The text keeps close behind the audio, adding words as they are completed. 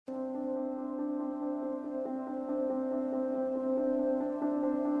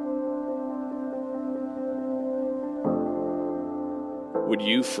Would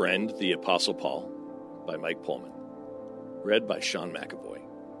You Friend the Apostle Paul? By Mike Pullman. Read by Sean McAvoy.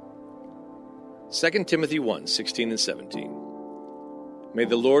 2 Timothy 1, 16 and 17. May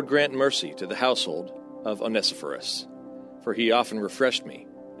the Lord grant mercy to the household of Onesiphorus, for he often refreshed me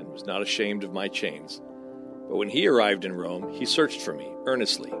and was not ashamed of my chains. But when he arrived in Rome, he searched for me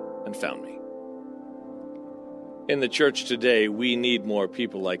earnestly and found me. In the church today, we need more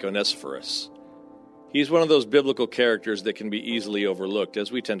people like Onesiphorus. He's one of those biblical characters that can be easily overlooked,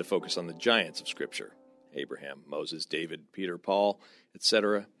 as we tend to focus on the giants of Scripture: Abraham, Moses, David, Peter, Paul,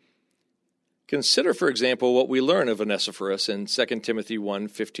 etc. Consider, for example, what we learn of Onesiphorus in 2 Timothy 1,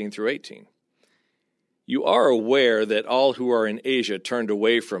 15 through 18. You are aware that all who are in Asia turned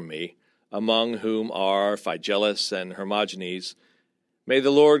away from me, among whom are Phygellus and Hermogenes. May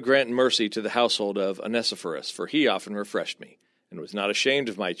the Lord grant mercy to the household of Onesiphorus, for he often refreshed me, and was not ashamed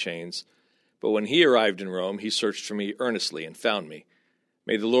of my chains. But when he arrived in Rome, he searched for me earnestly and found me.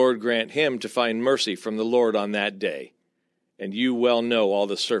 May the Lord grant him to find mercy from the Lord on that day. And you well know all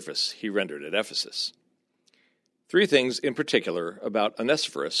the service he rendered at Ephesus. 3 things in particular about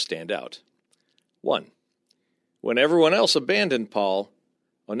Onesiphorus stand out. 1. When everyone else abandoned Paul,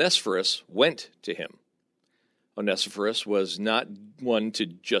 Onesiphorus went to him. Onesiphorus was not one to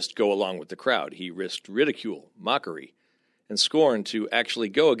just go along with the crowd. He risked ridicule, mockery, and scorn to actually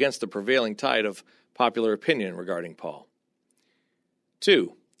go against the prevailing tide of popular opinion regarding Paul.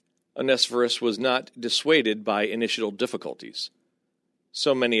 2. Onesiphorus was not dissuaded by initial difficulties.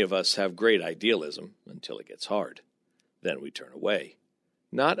 So many of us have great idealism until it gets hard. Then we turn away.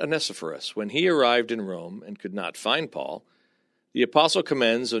 Not Onesiphorus. When he arrived in Rome and could not find Paul, the apostle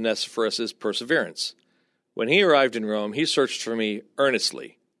commends Onesiphorus' perseverance. When he arrived in Rome, he searched for me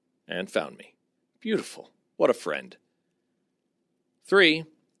earnestly and found me. Beautiful. What a friend. 3.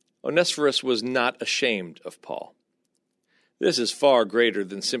 Onesiphorus was not ashamed of Paul. This is far greater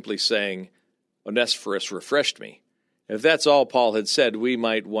than simply saying, Onesiphorus refreshed me. If that's all Paul had said, we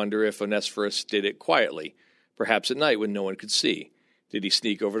might wonder if Onesiphorus did it quietly, perhaps at night when no one could see. Did he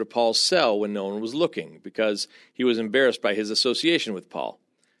sneak over to Paul's cell when no one was looking, because he was embarrassed by his association with Paul?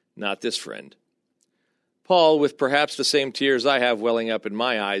 Not this friend. Paul, with perhaps the same tears I have welling up in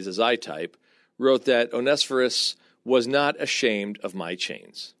my eyes as I type, wrote that Onesiphorus was not ashamed of my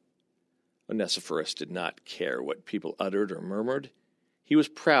chains. Onesiphorus did not care what people uttered or murmured. He was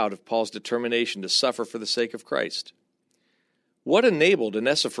proud of Paul's determination to suffer for the sake of Christ. What enabled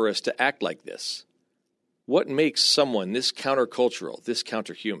Onesiphorus to act like this? What makes someone this countercultural, this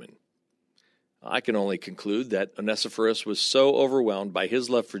counterhuman? I can only conclude that Onesiphorus was so overwhelmed by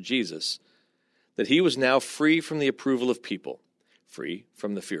his love for Jesus that he was now free from the approval of people, free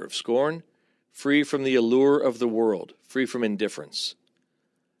from the fear of scorn, free from the allure of the world, free from indifference.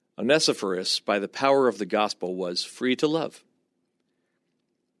 Onesiphorus, by the power of the gospel, was free to love.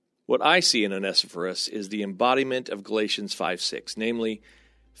 What I see in Onesiphorus is the embodiment of Galatians 5:6, namely,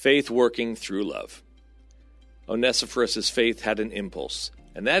 faith working through love. Onesiphorus' faith had an impulse,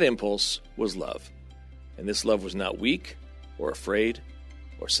 and that impulse was love. And this love was not weak or afraid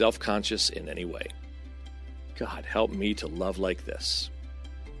or self-conscious in any way. God, help me to love like this.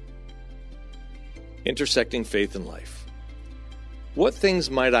 Intersecting faith and life. What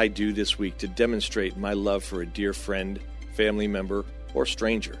things might I do this week to demonstrate my love for a dear friend, family member, or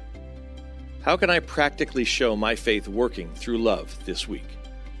stranger? How can I practically show my faith working through love this week?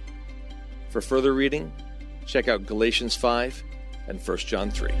 For further reading, check out Galatians 5 and 1 John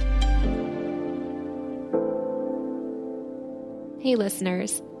 3. Hey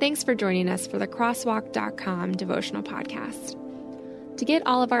listeners, thanks for joining us for the Crosswalk.com devotional podcast. To get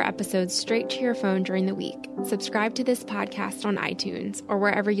all of our episodes straight to your phone during the week, subscribe to this podcast on iTunes or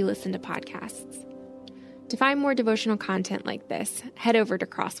wherever you listen to podcasts. To find more devotional content like this, head over to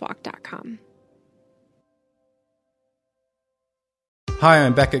Crosswalk.com. Hi,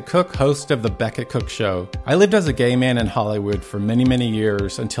 I'm Beckett Cook, host of The Beckett Cook Show. I lived as a gay man in Hollywood for many, many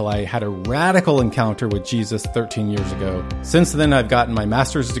years until I had a radical encounter with Jesus 13 years ago. Since then, I've gotten my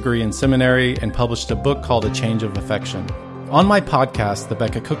master's degree in seminary and published a book called A Change of Affection. On my podcast, The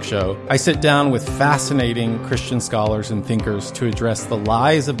Beckett Cook Show, I sit down with fascinating Christian scholars and thinkers to address the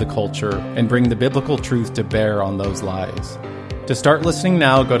lies of the culture and bring the biblical truth to bear on those lies. To start listening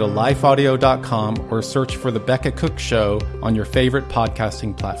now, go to lifeaudio.com or search for The Beckett Cook Show on your favorite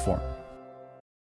podcasting platform.